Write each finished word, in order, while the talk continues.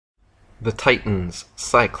The Titans,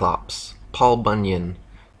 Cyclops, Paul Bunyan,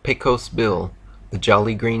 Pecos Bill, the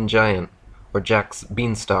Jolly Green Giant, or Jack's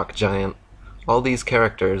Beanstalk Giant, all these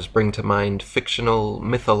characters bring to mind fictional,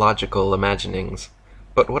 mythological imaginings.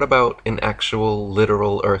 But what about in actual,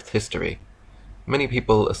 literal Earth history? Many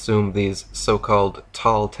people assume these so-called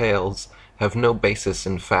tall tales have no basis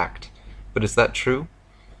in fact, but is that true?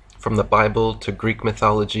 From the Bible to Greek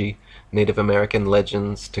mythology, Native American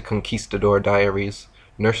legends to conquistador diaries,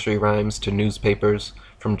 nursery rhymes to newspapers,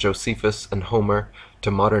 from Josephus and Homer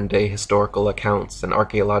to modern-day historical accounts and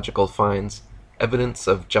archaeological finds, evidence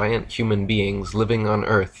of giant human beings living on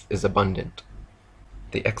Earth is abundant.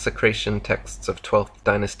 The execration texts of 12th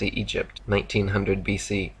dynasty Egypt, 1900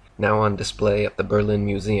 BC, now on display at the Berlin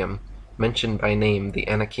Museum, mention by name the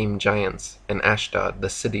Anakim giants and Ashdod, the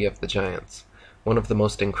city of the giants. One of the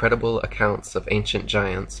most incredible accounts of ancient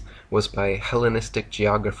giants was by Hellenistic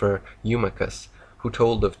geographer Eutychus, who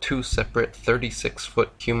told of two separate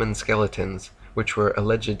 36-foot human skeletons which were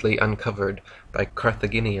allegedly uncovered by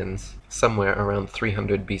Carthaginians somewhere around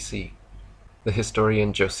 300 BC. The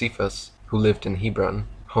historian Josephus, who lived in Hebron,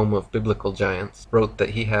 home of biblical giants, wrote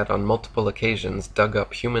that he had on multiple occasions dug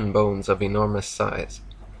up human bones of enormous size.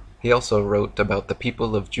 He also wrote about the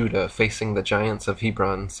people of Judah facing the giants of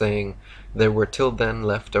Hebron, saying, "There were till then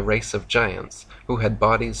left a race of giants, who had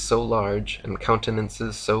bodies so large and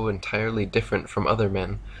countenances so entirely different from other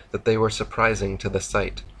men, that they were surprising to the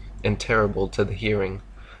sight, and terrible to the hearing.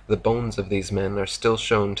 The bones of these men are still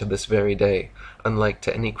shown to this very day, unlike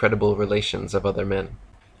to any credible relations of other men."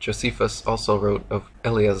 Josephus also wrote of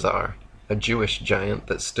Eleazar, a Jewish giant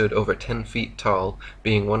that stood over 10 feet tall,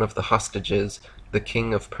 being one of the hostages the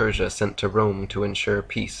king of Persia sent to Rome to ensure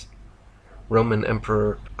peace. Roman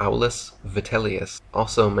Emperor Aulus Vitellius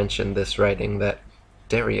also mentioned this, writing that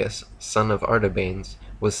Darius, son of Artabanes,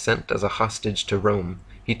 was sent as a hostage to Rome.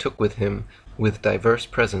 He took with him, with diverse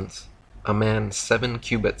presents, a man 7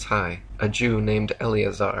 cubits high, a Jew named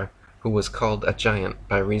Eleazar, who was called a giant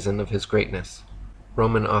by reason of his greatness.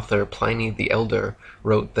 Roman author Pliny the Elder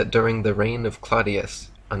wrote that during the reign of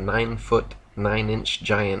Claudius, a 9-foot, 9-inch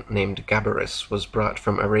giant named Gabarus was brought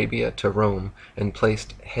from Arabia to Rome and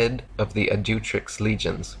placed head of the Adutrix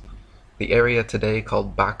legions. The area today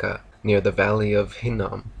called Baca, near the valley of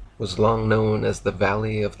Hinnom, was long known as the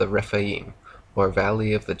Valley of the Rephaim, or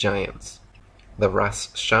Valley of the Giants. The Ras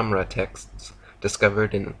Shamra texts,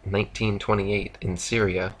 discovered in 1928 in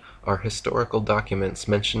Syria, are historical documents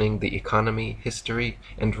mentioning the economy, history,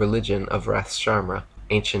 and religion of Ras Shamra,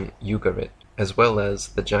 ancient Ugarit, as well as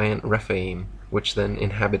the giant Rephaim, which then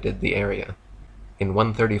inhabited the area. In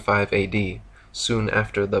 135 AD, soon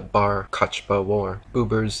after the Bar Kochba War,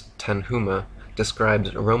 Buber's Tanhuma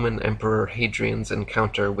describes Roman Emperor Hadrian's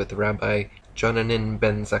encounter with Rabbi Jonanin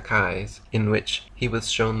ben Zakkai, in which he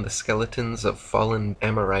was shown the skeletons of fallen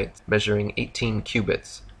Amorites measuring 18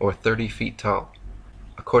 cubits, or 30 feet tall.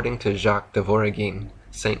 According to Jacques de Voragine,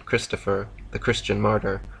 Saint Christopher, the Christian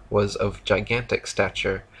martyr, was of gigantic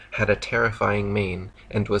stature, had a terrifying mane,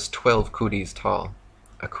 and was 12 kudis tall,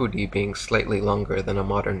 a kudi being slightly longer than a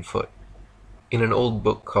modern foot. In an old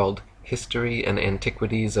book called History and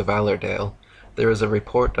Antiquities of Allerdale, there is a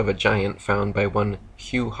report of a giant found by one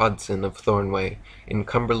Hugh Hodson of Thornway, in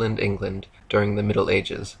Cumberland, England, during the Middle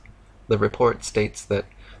Ages. The report states that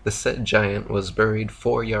the said giant was buried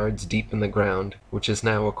 4 yards deep in the ground, which is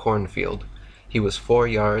now a cornfield. He was 4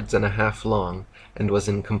 yards and a half long, and was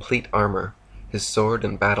in complete armor, his sword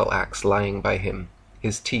and battle-axe lying by him.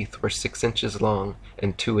 His teeth were 6 inches long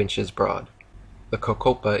and 2 inches broad. The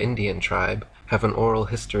Cocopa Indian tribe have an oral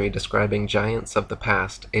history describing giants of the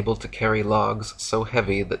past able to carry logs so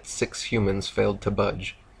heavy that 6 humans failed to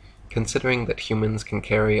budge. Considering that humans can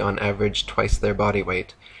carry on average twice their body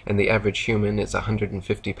weight, and the average human is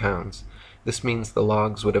 150 pounds, this means the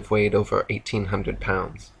logs would have weighed over 1,800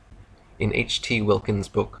 pounds. In H.T. Wilkins'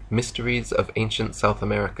 book, Mysteries of Ancient South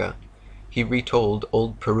America, he retold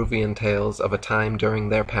old Peruvian tales of a time during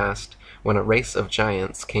their past when a race of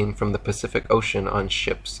giants came from the Pacific Ocean on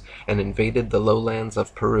ships and invaded the lowlands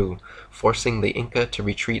of Peru, forcing the Inca to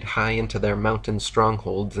retreat high into their mountain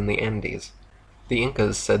strongholds in the Andes. The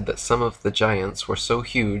Incas said that some of the giants were so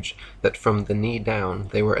huge that from the knee down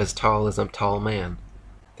they were as tall as a tall man.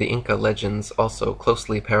 The Inca legends also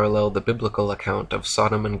closely parallel the biblical account of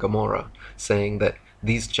Sodom and Gomorrah, saying that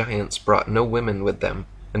these giants brought no women with them,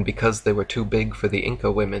 and because they were too big for the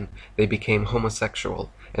Inca women, they became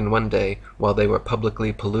homosexual, and one day, while they were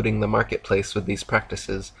publicly polluting the marketplace with these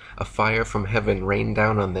practices, a fire from heaven rained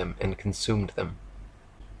down on them and consumed them.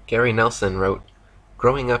 Gary Nelson wrote,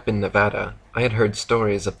 "Growing up in Nevada, I had heard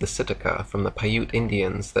stories of the Sitka from the Paiute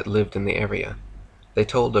Indians that lived in the area. They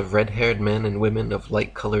told of red-haired men and women of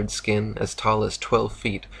light-colored skin as tall as 12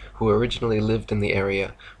 feet who originally lived in the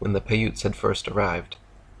area when the Paiutes had first arrived.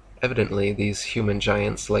 Evidently, these human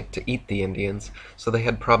giants liked to eat the Indians, so they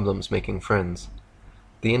had problems making friends.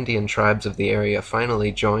 The Indian tribes of the area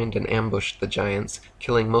finally joined and ambushed the giants,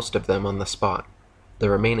 killing most of them on the spot.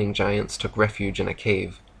 The remaining giants took refuge in a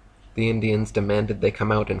cave. The Indians demanded they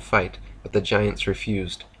come out and fight, but the giants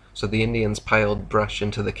refused, so the Indians piled brush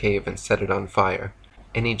into the cave and set it on fire.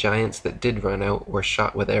 Any giants that did run out were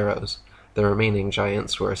shot with arrows. The remaining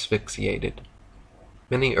giants were asphyxiated.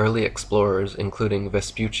 Many early explorers, including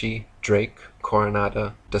Vespucci, Drake,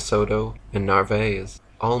 Coronado, De Soto, and Narvaez,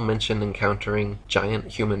 all mention encountering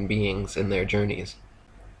giant human beings in their journeys.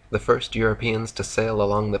 The first Europeans to sail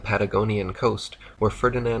along the Patagonian coast were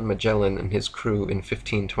Ferdinand Magellan and his crew in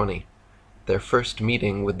 1520. Their first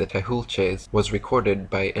meeting with the Tehuelches was recorded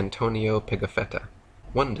by Antonio Pigafetta.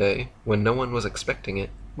 One day, when no one was expecting it,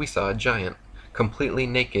 we saw a giant, completely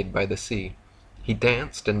naked by the sea. He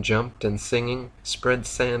danced and jumped and singing, spread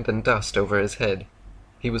sand and dust over his head.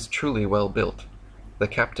 He was truly well built. The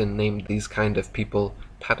captain named these kind of people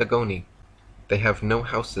Patagoni. They have no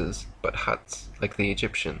houses, but huts, like the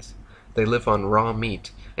Egyptians. They live on raw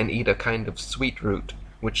meat, and eat a kind of sweet root,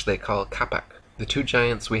 which they call kapak. The two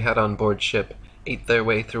giants we had on board ship ate their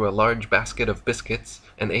way through a large basket of biscuits,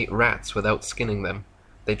 and ate rats without skinning them.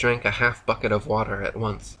 They drank a half bucket of water at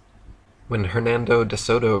once. When Hernando de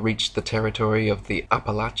Soto reached the territory of the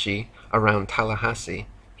Apalachee around Tallahassee,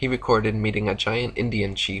 he recorded meeting a giant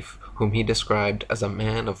Indian chief whom he described as a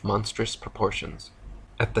man of monstrous proportions.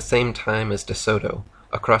 At the same time as De Soto,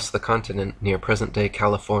 across the continent near present-day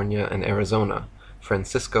California and Arizona,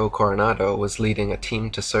 Francisco Coronado was leading a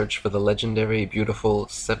team to search for the legendary beautiful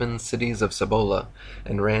 7 cities of Cibola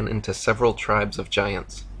and ran into several tribes of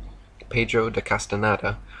giants. Pedro de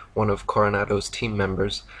Castaneda, one of Coronado's team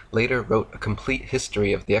members, later wrote a complete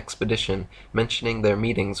history of the expedition mentioning their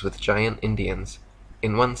meetings with giant Indians.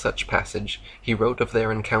 In one such passage, he wrote of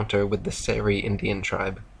their encounter with the Seri Indian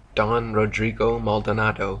tribe. Don Rodrigo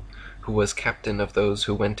Maldonado, who was captain of those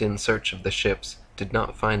who went in search of the ships, did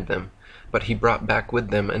not find them, but he brought back with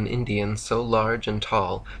them an Indian so large and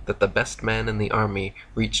tall that the best man in the army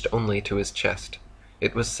reached only to his chest.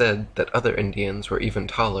 It was said that other Indians were even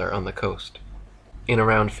taller on the coast. In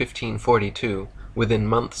around 1542, within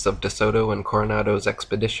months of De Soto and Coronado's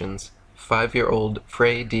expeditions, 5-year-old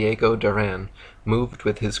Fray Diego Duran moved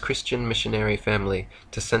with his Christian missionary family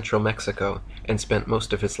to central Mexico and spent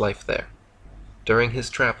most of his life there. During his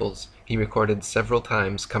travels, he recorded several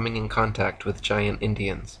times coming in contact with giant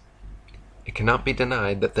Indians. It cannot be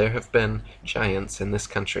denied that there have been giants in this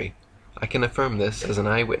country. I can affirm this as an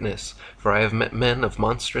eyewitness, for I have met men of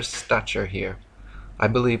monstrous stature here. I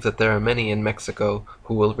believe that there are many in Mexico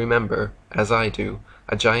who will remember, as I do,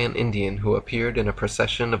 a giant Indian who appeared in a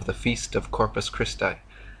procession of the feast of Corpus Christi.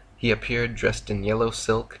 He appeared dressed in yellow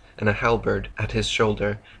silk and a halberd at his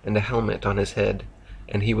shoulder and a helmet on his head,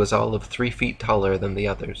 and he was all of 3 feet taller than the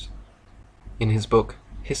others. In his book,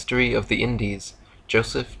 History of the Indies,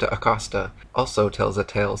 Joseph de Acosta also tells a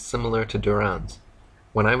tale similar to Duran's.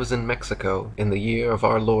 When I was in Mexico, in the year of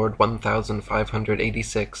our Lord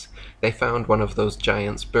 1586, they found one of those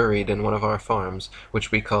giants buried in one of our farms,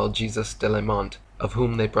 which we call Jesus de la Monte, of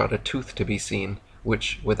whom they brought a tooth to be seen,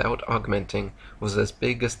 which, without augmenting, was as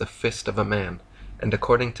big as the fist of a man, and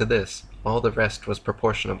according to this, all the rest was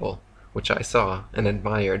proportionable, which I saw and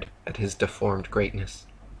admired at his deformed greatness.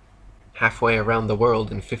 Halfway around the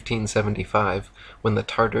world in 1575, when the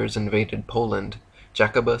Tartars invaded Poland,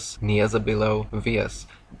 Jacobus Niezabilo Vias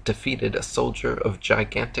defeated a soldier of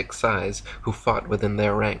gigantic size who fought within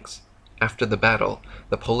their ranks. After the battle,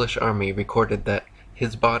 the Polish army recorded that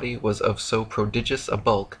his body was of so prodigious a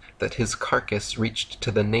bulk that his carcass reached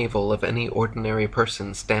to the navel of any ordinary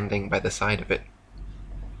person standing by the side of it.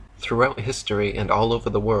 Throughout history and all over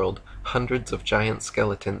the world, hundreds of giant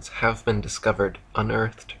skeletons have been discovered,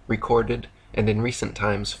 unearthed, recorded, and in recent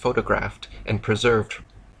times photographed and preserved.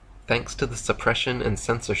 Thanks to the suppression and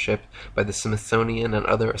censorship by the Smithsonian and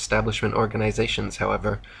other establishment organizations,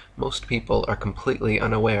 however, most people are completely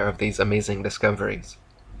unaware of these amazing discoveries.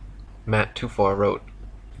 Matt Tufor wrote,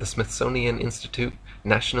 "The Smithsonian Institute,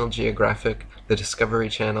 National Geographic, the Discovery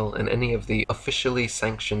Channel, and any of the officially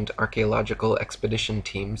sanctioned archaeological expedition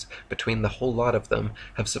teams, between the whole lot of them,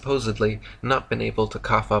 have supposedly not been able to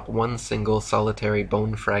cough up one single solitary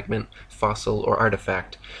bone fragment, fossil, or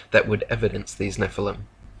artifact that would evidence these Nephilim.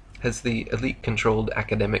 Has the elite-controlled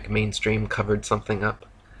academic mainstream covered something up?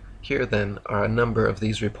 Here, then, are a number of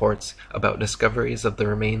these reports about discoveries of the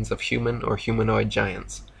remains of human or humanoid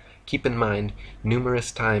giants. Keep in mind,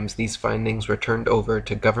 numerous times these findings were turned over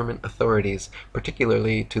to government authorities,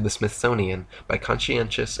 particularly to the Smithsonian, by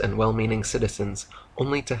conscientious and well-meaning citizens,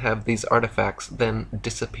 only to have these artifacts then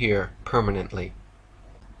disappear permanently.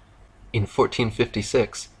 In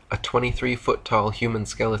 1456, a 23-foot-tall human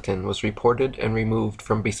skeleton was reported and removed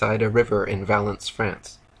from beside a river in Valence,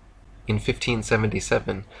 France. In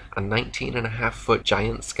 1577, a 19.5-foot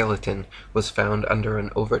giant skeleton was found under an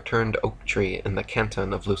overturned oak tree in the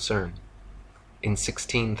canton of Lucerne. In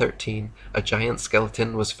 1613, a giant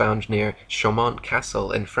skeleton was found near Chaumont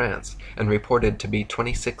Castle in France and reported to be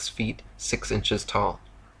 26 feet 6 inches tall.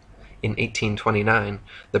 In 1829,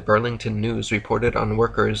 the Burlington News reported on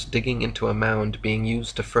workers digging into a mound being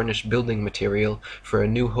used to furnish building material for a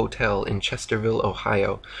new hotel in Chesterville,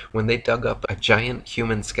 Ohio, when they dug up a giant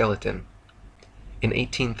human skeleton. In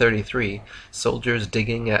 1833, soldiers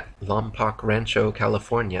digging at Lompoc Rancho,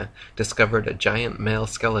 California, discovered a giant male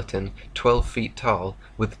skeleton 12 feet tall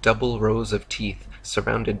with double rows of teeth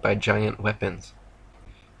surrounded by giant weapons.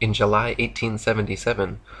 In July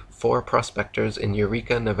 1877, 4 prospectors in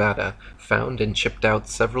Eureka, Nevada, found and chipped out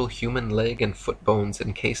several human leg and foot bones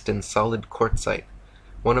encased in solid quartzite.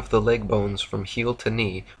 One of the leg bones from heel to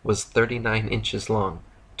knee was 39 inches long,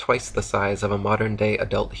 twice the size of a modern-day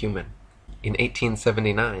adult human. In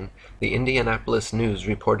 1879, the Indianapolis News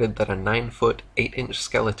reported that a 9-foot, 8-inch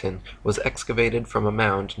skeleton was excavated from a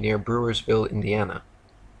mound near Brewersville, Indiana.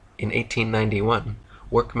 In 1891,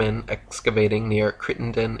 workmen excavating near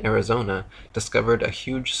Crittenden, Arizona, discovered a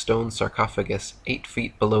huge stone sarcophagus 8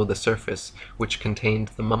 feet below the surface, which contained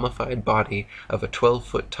the mummified body of a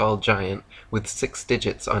 12-foot-tall giant with 6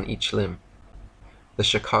 digits on each limb. The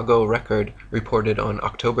Chicago Record reported on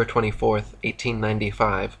October 24,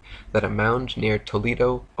 1895, that a mound near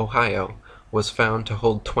Toledo, Ohio, was found to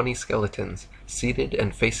hold 20 skeletons, seated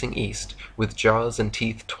and facing east, with jaws and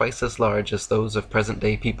teeth twice as large as those of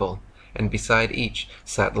present-day people, and beside each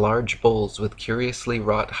sat large bowls with curiously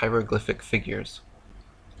wrought hieroglyphic figures.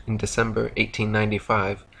 In December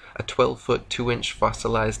 1895, a 12-foot 2-inch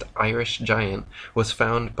fossilized Irish giant was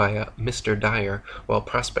found by a Mr. Dyer while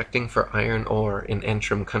prospecting for iron ore in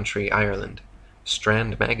Antrim Country, Ireland.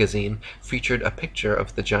 Strand magazine featured a picture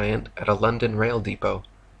of the giant at a London rail depot.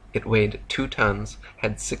 It weighed 2 tons,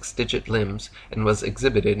 had 6-digit limbs, and was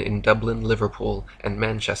exhibited in Dublin, Liverpool, and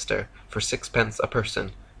Manchester for 6 pence a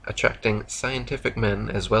person, attracting scientific men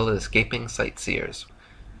as well as gaping sightseers.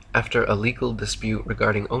 After a legal dispute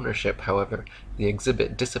regarding ownership, however, the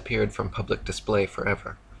exhibit disappeared from public display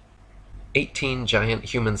forever. 18 giant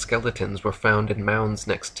human skeletons were found in mounds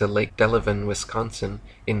next to Lake Delavan, Wisconsin,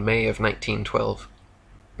 in May of 1912.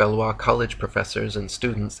 Belvoir College professors and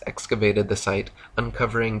students excavated the site,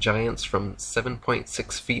 uncovering giants from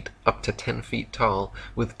 7.6 feet up to 10 feet tall,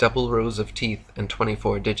 with double rows of teeth and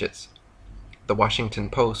 24 digits. The Washington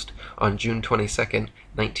Post, on June 22,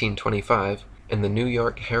 1925, and the New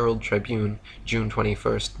York Herald Tribune, June 21,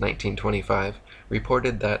 1925,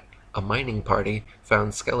 reported that a mining party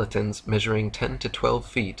found skeletons measuring 10 to 12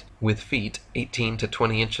 feet, with feet 18 to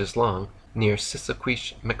 20 inches long, near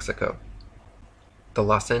Sissaquiche, Mexico. The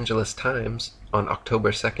Los Angeles Times, on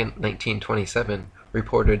October 2, 1927,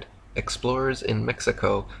 reported, "Explorers in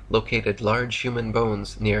Mexico located large human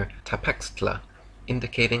bones near Tapextla,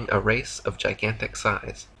 indicating a race of gigantic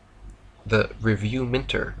size." The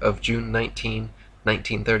Review-Minter of June 19,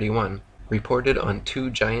 1931, reported on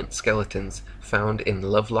 2 giant skeletons found in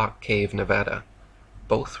Lovelock Cave, Nevada.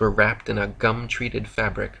 Both were wrapped in a gum-treated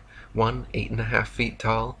fabric, one 8.5 feet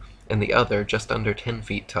tall, and the other just under 10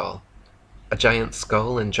 feet tall. A giant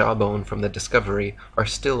skull and jawbone from the discovery are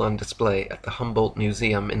still on display at the Humboldt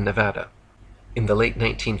Museum in Nevada. In the late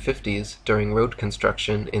 1950s, during road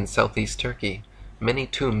construction in southeast Turkey, many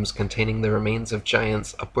tombs containing the remains of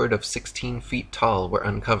giants upward of 16 feet tall were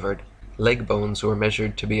uncovered. Leg bones were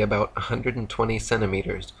measured to be about 120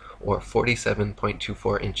 centimeters, or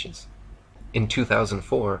 47.24 inches. In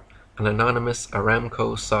 2004, an anonymous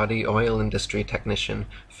Aramco Saudi oil industry technician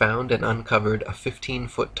found and uncovered a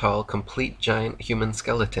 15-foot-tall complete giant human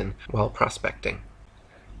skeleton while prospecting.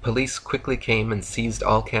 Police quickly came and seized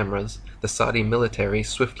all cameras, the Saudi military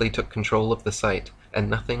swiftly took control of the site, and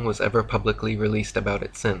nothing was ever publicly released about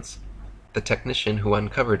it since. The technician who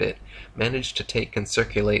uncovered it managed to take and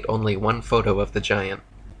circulate only one photo of the giant.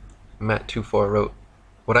 Matt 24 wrote,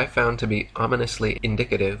 "What I found to be ominously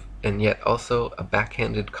indicative, and yet also a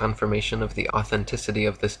backhanded confirmation of the authenticity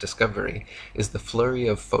of this discovery, is the flurry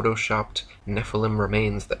of photoshopped Nephilim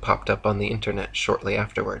remains that popped up on the internet shortly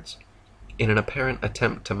afterwards. In an apparent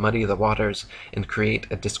attempt to muddy the waters and create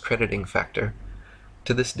a discrediting factor,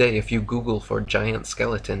 To this day, if you Google for giant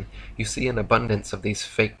skeleton, you see an abundance of these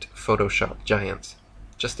faked Photoshopped giants.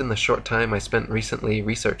 Just in the short time I spent recently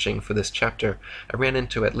researching for this chapter, I ran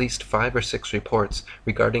into at least 5 or 6 reports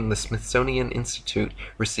regarding the Smithsonian Institute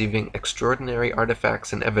receiving extraordinary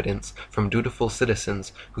artifacts and evidence from dutiful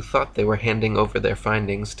citizens who thought they were handing over their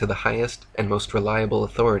findings to the highest and most reliable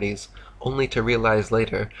authorities, only to realize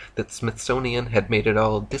later that Smithsonian had made it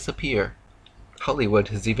all disappear. Hollywood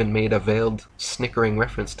has even made a veiled, snickering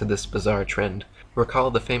reference to this bizarre trend. Recall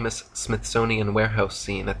the famous Smithsonian warehouse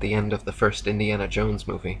scene at the end of the first Indiana Jones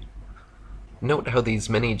movie. Note how these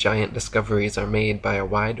many giant discoveries are made by a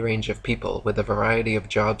wide range of people with a variety of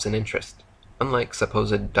jobs and interests, unlike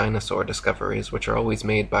supposed dinosaur discoveries which are always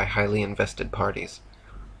made by highly invested parties.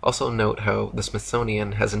 Also note how the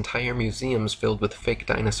Smithsonian has entire museums filled with fake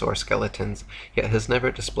dinosaur skeletons, yet has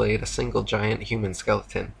never displayed a single giant human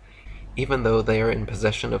skeleton. Even though they are in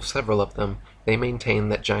possession of several of them, they maintain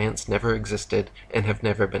that giants never existed and have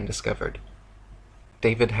never been discovered.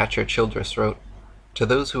 David Hatcher Childress wrote, "To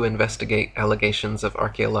those who investigate allegations of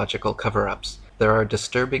archaeological cover-ups, there are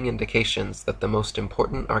disturbing indications that the most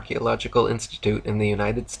important archaeological institute in the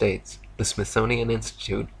United States, the Smithsonian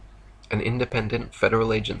Institute, an independent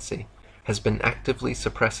federal agency, has been actively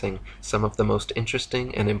suppressing some of the most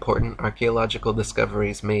interesting and important archaeological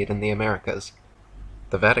discoveries made in the Americas.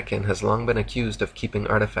 The Vatican has long been accused of keeping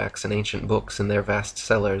artifacts and ancient books in their vast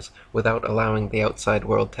cellars without allowing the outside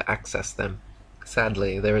world to access them.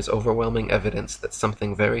 Sadly, there is overwhelming evidence that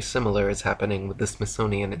something very similar is happening with the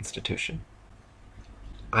Smithsonian Institution."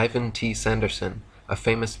 Ivan T. Sanderson, a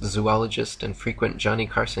famous zoologist and frequent Johnny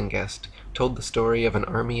Carson guest, told the story of an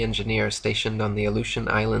army engineer stationed on the Aleutian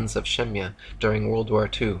Islands of Shemya during World War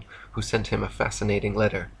II, who sent him a fascinating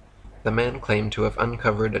letter. The man claimed to have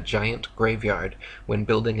uncovered a giant graveyard when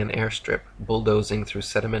building an airstrip bulldozing through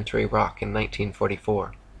sedimentary rock in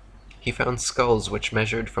 1944. He found skulls which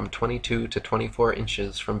measured from 22 to 24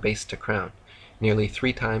 inches from base to crown, nearly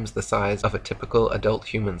 3 times the size of a typical adult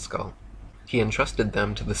human skull. He entrusted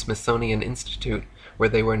them to the Smithsonian Institute, where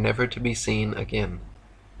they were never to be seen again.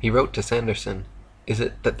 He wrote to Sanderson, "Is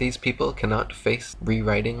it that these people cannot face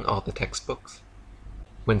rewriting all the textbooks?"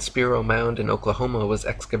 When Spiro Mound in Oklahoma was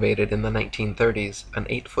excavated in the 1930s, an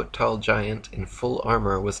 8-foot-tall giant in full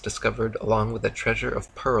armor was discovered along with a treasure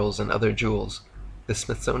of pearls and other jewels. The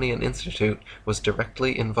Smithsonian Institute was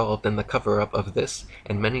directly involved in the cover-up of this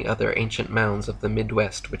and many other ancient mounds of the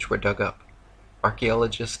Midwest which were dug up.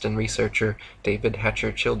 Archaeologist and researcher David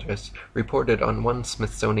Hatcher Childress reported on one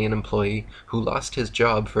Smithsonian employee who lost his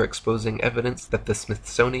job for exposing evidence that the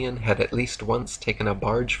Smithsonian had at least once taken a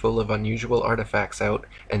barge full of unusual artifacts out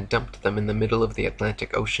and dumped them in the middle of the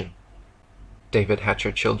Atlantic Ocean. David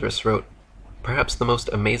Hatcher Childress wrote, "Perhaps the most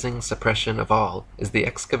amazing suppression of all is the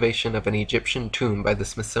excavation of an Egyptian tomb by the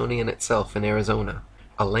Smithsonian itself in Arizona.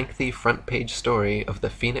 A lengthy front-page story of the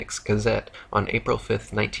Phoenix Gazette on April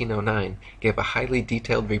 5, 1909, gave a highly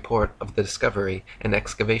detailed report of the discovery and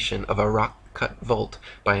excavation of a rock-cut vault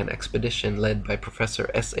by an expedition led by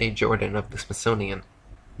Professor S.A. Jordan of the Smithsonian.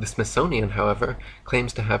 The Smithsonian, however,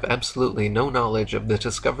 claims to have absolutely no knowledge of the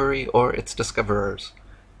discovery or its discoverers.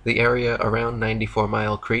 The area around 94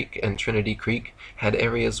 Mile Creek and Trinity Creek had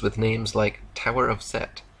areas with names like Tower of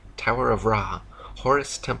Set, Tower of Ra,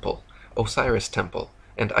 Horus Temple, Osiris Temple,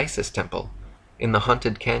 and Isis Temple. In the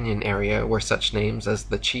Haunted Canyon area were such names as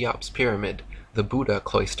the Cheops Pyramid, the Buddha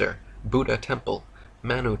Cloister, Buddha Temple,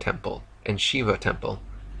 Manu Temple, and Shiva Temple.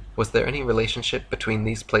 Was there any relationship between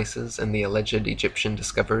these places and the alleged Egyptian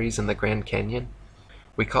discoveries in the Grand Canyon?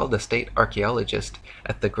 We called a state archaeologist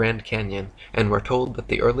at the Grand Canyon and were told that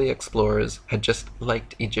the early explorers had just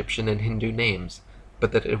liked Egyptian and Hindu names,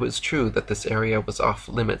 but that it was true that this area was off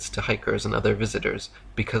limits to hikers and other visitors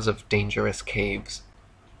because of dangerous caves.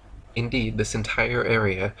 Indeed, this entire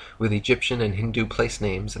area, with Egyptian and Hindu place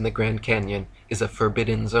names in the Grand Canyon, is a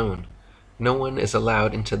forbidden zone. No one is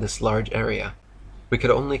allowed into this large area. We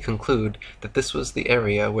could only conclude that this was the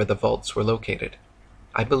area where the vaults were located.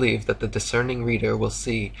 I believe that the discerning reader will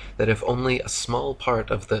see that if only a small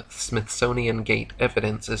part of the Smithsonian Gate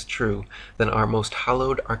evidence is true, then our most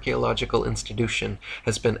hallowed archaeological institution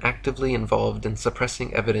has been actively involved in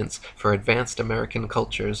suppressing evidence for advanced American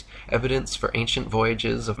cultures, evidence for ancient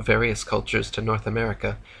voyages of various cultures to North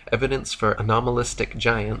America, evidence for anomalistic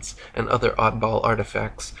giants and other oddball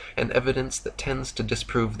artifacts, and evidence that tends to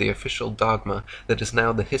disprove the official dogma that is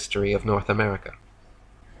now the history of North America."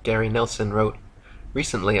 Gary Nelson wrote,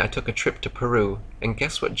 "Recently I took a trip to Peru, and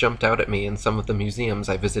guess what jumped out at me in some of the museums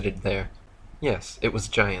I visited there? Yes, it was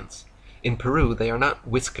giants. In Peru they are not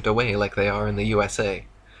whisked away like they are in the USA.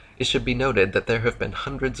 It should be noted that there have been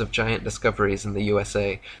hundreds of giant discoveries in the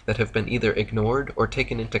USA that have been either ignored or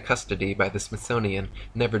taken into custody by the Smithsonian,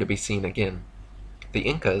 never to be seen again. The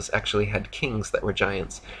Incas actually had kings that were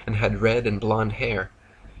giants, and had red and blonde hair.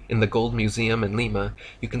 In the Gold Museum in Lima,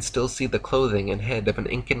 you can still see the clothing and head of an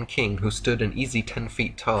Incan king who stood an easy 10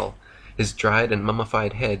 feet tall. His dried and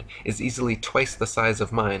mummified head is easily twice the size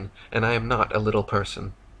of mine, and I am not a little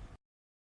person.